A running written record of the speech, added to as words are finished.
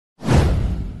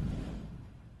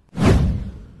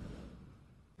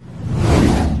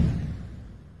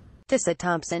Tessa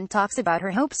Thompson talks about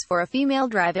her hopes for a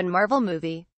female-driven Marvel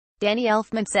movie. Danny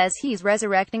Elfman says he's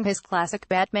resurrecting his classic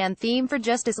Batman theme for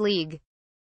Justice League.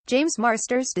 James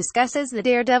Marsters discusses the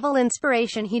Daredevil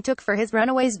inspiration he took for his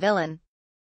Runaways villain.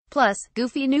 Plus,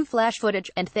 goofy new Flash footage,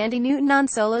 and Thandie Newton on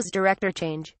Solo's director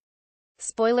change.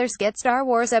 Spoilers get Star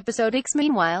Wars Episode X.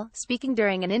 Meanwhile, speaking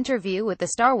during an interview with the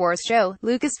Star Wars show,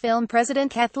 Lucasfilm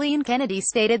president Kathleen Kennedy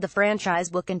stated the franchise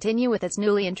will continue with its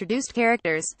newly introduced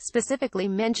characters, specifically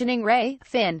mentioning Rey,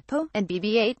 Finn, Poe, and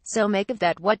BB-8, so make of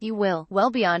that what you will,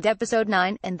 well beyond Episode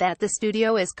 9, and that the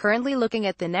studio is currently looking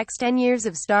at the next 10 years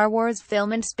of Star Wars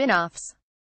film and spin-offs.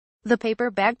 The Paper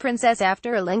Bag Princess.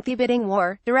 After a lengthy bidding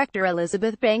war, director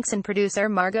Elizabeth Banks and producer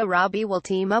Margot Robbie will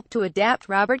team up to adapt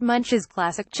Robert Munsch's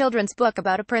classic children's book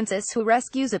about a princess who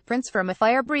rescues a prince from a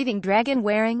fire-breathing dragon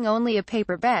wearing only a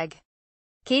paper bag.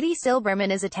 Katie Silberman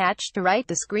is attached to write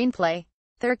the screenplay.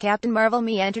 Captain Marvel.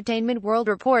 Me Entertainment World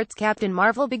reports Captain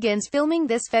Marvel begins filming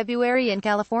this February in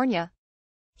California.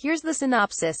 Here's the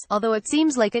synopsis, although it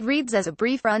seems like it reads as a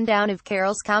brief rundown of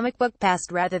Carol's comic book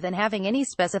past rather than having any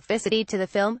specificity to the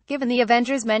film, given the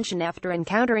Avengers mention after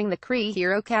encountering the Kree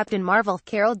hero Captain Marvel,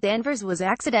 Carol Danvers was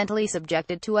accidentally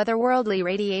subjected to otherworldly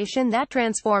radiation that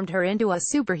transformed her into a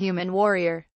superhuman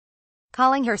warrior.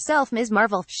 Calling herself Ms.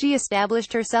 Marvel, she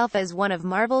established herself as one of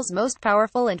Marvel's most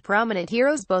powerful and prominent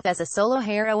heroes, both as a solo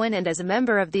heroine and as a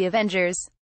member of the Avengers.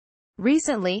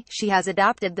 Recently, she has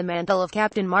adopted the mantle of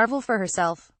Captain Marvel for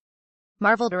herself.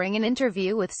 Marvel. During an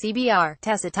interview with CBR,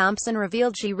 Tessa Thompson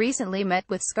revealed she recently met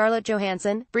with Scarlett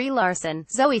Johansson, Brie Larson,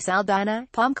 Zoe Saldana,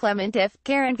 Pom Klementieff,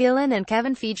 Karen Gillan and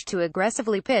Kevin Feige to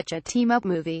aggressively pitch a team-up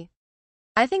movie.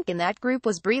 I think in that group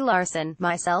was Brie Larson,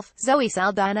 myself, Zoe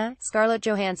Saldana, Scarlett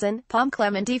Johansson, Pom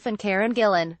Klementieff and Karen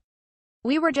Gillan.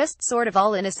 We were just sort of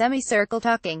all in a semicircle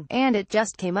talking, and it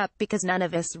just came up because none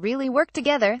of us really worked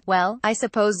together. Well, I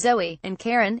suppose Zoe, and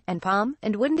Karen, and Pom,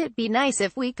 and wouldn't it be nice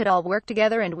if we could all work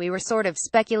together, and we were sort of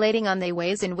speculating on the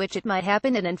ways in which it might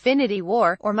happen in Infinity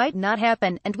War, or might not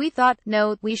happen, and we thought,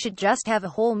 no, we should just have a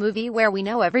whole movie where we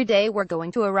know every day we're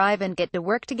going to arrive and get to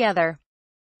work together.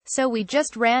 So we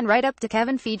just ran right up to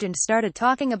Kevin Feige and started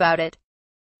talking about it.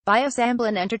 Bios.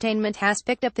 Amblin Entertainment has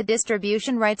picked up the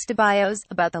distribution rights to Bios,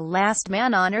 about the last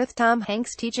man on Earth, Tom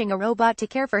Hanks teaching a robot to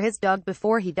care for his dog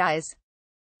before he dies.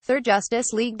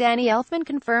 Justice League. Danny Elfman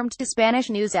confirmed to Spanish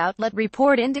news outlet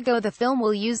Report Indigo the film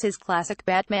will use his classic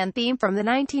Batman theme from the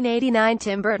 1989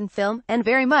 Tim Burton film, and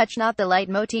very much not the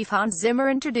leitmotif Hans Zimmer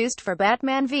introduced for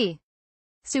Batman v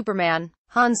Superman.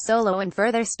 Han Solo. In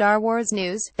further Star Wars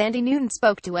news, Thandie Newton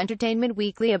spoke to Entertainment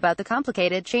Weekly about the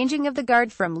complicated changing of the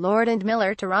guard from Lord and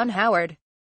Miller to Ron Howard.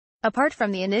 Apart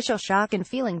from the initial shock and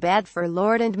feeling bad for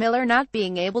Lord and Miller not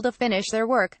being able to finish their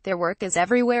work is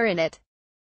everywhere in it.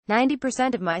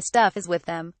 90% of my stuff is with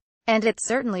them. And it's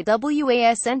certainly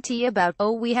wasn't about,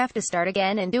 oh, we have to start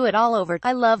again and do it all over.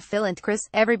 I love Phil and Chris.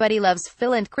 Everybody loves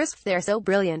Phil and Chris. They're so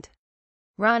brilliant.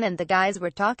 Ron and the guys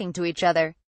were talking to each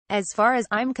other. As far as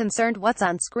I'm concerned, what's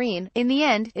on screen, in the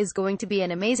end, is going to be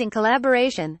an amazing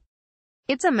collaboration.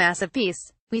 It's a massive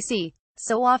piece. We see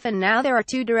so often now there are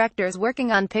two directors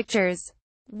working on pictures.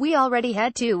 We already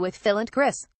had two with Phil and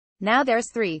Chris. Now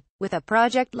there's three. With a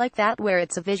project like that where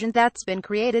it's a vision that's been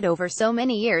created over so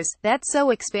many years, that's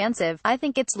so expansive, I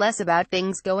think it's less about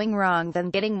things going wrong than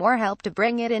getting more help to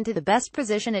bring it into the best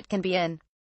position it can be in.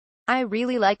 I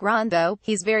really like Ron though,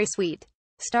 he's very sweet.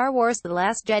 Star Wars The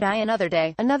Last Jedi. Another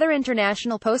day, another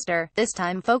international poster, this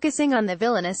time focusing on the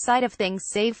villainous side of things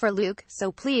save for Luke,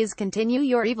 so please continue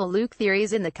your evil Luke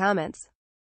theories in the comments.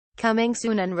 Coming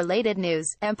soon. Unrelated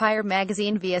news, Empire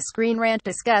magazine via Screen Rant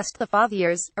discussed the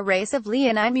Fathiers, a race of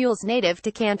Leonine mules native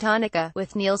to Cantonica,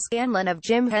 with Neil Scanlon of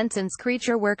Jim Henson's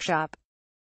Creature Workshop.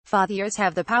 Fathiers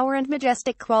have the power and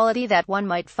majestic quality that one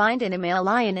might find in a male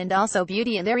lion and also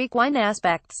beauty in their equine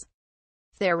aspects.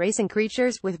 They're racing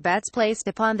creatures with bats placed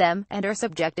upon them, and are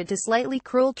subjected to slightly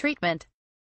cruel treatment.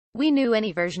 We knew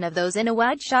any version of those in a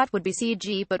wide shot would be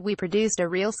CG, but we produced a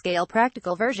real-scale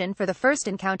practical version for the first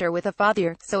encounter with a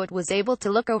Fathier, so it was able to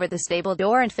look over the stable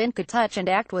door and Finn could touch and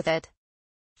act with it.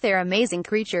 They're amazing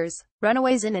creatures.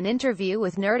 Runaways. In an interview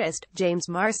with Nerdist, James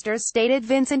Marsters stated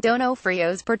Vincent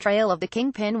D'Onofrio's portrayal of the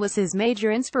Kingpin was his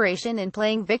major inspiration in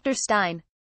playing Victor Stein.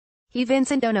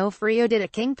 Vincent D'Onofrio did a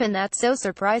Kingpin that so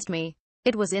surprised me.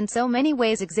 It was in so many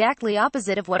ways exactly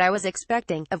opposite of what I was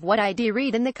expecting, of what I'd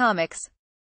read in the comics.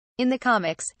 In the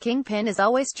comics, Kingpin is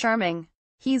always charming.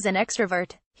 He's an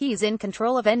extrovert. He's in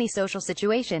control of any social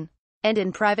situation. And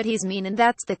in private he's mean, and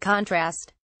that's the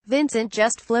contrast. Vincent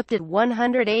just flipped it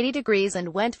 180 degrees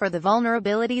and went for the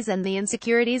vulnerabilities and the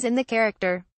insecurities in the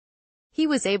character. He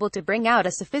was able to bring out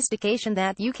a sophistication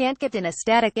that you can't get in a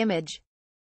static image.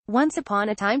 Once Upon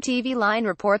a Time TV line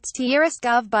reports Tierra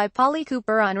Scov by Polly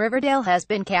Cooper on Riverdale has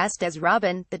been cast as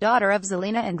Robin, the daughter of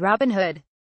Zelena and Robin Hood.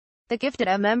 The gifted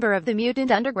a member of the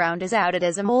Mutant Underground is outed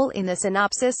as a mole in the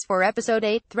synopsis for Episode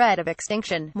 8, Threat of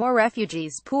Extinction. More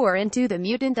refugees pour into the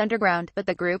Mutant Underground, but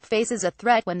the group faces a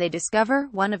threat when they discover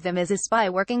one of them is a spy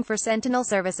working for Sentinel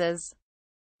Services.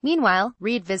 Meanwhile,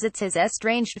 Reed visits his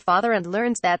estranged father and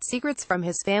learns that secrets from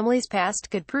his family's past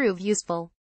could prove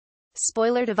useful.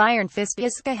 Spoiler of Iron Fist: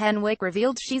 Iska Henwick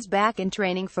revealed she's back in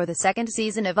training for the second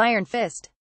season of Iron Fist.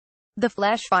 The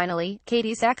Flash finally,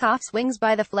 Katie Sackhoff swings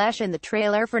by the Flash in the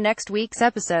trailer for next week's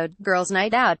episode. Girls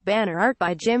Night Out banner art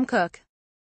by Jim Cook.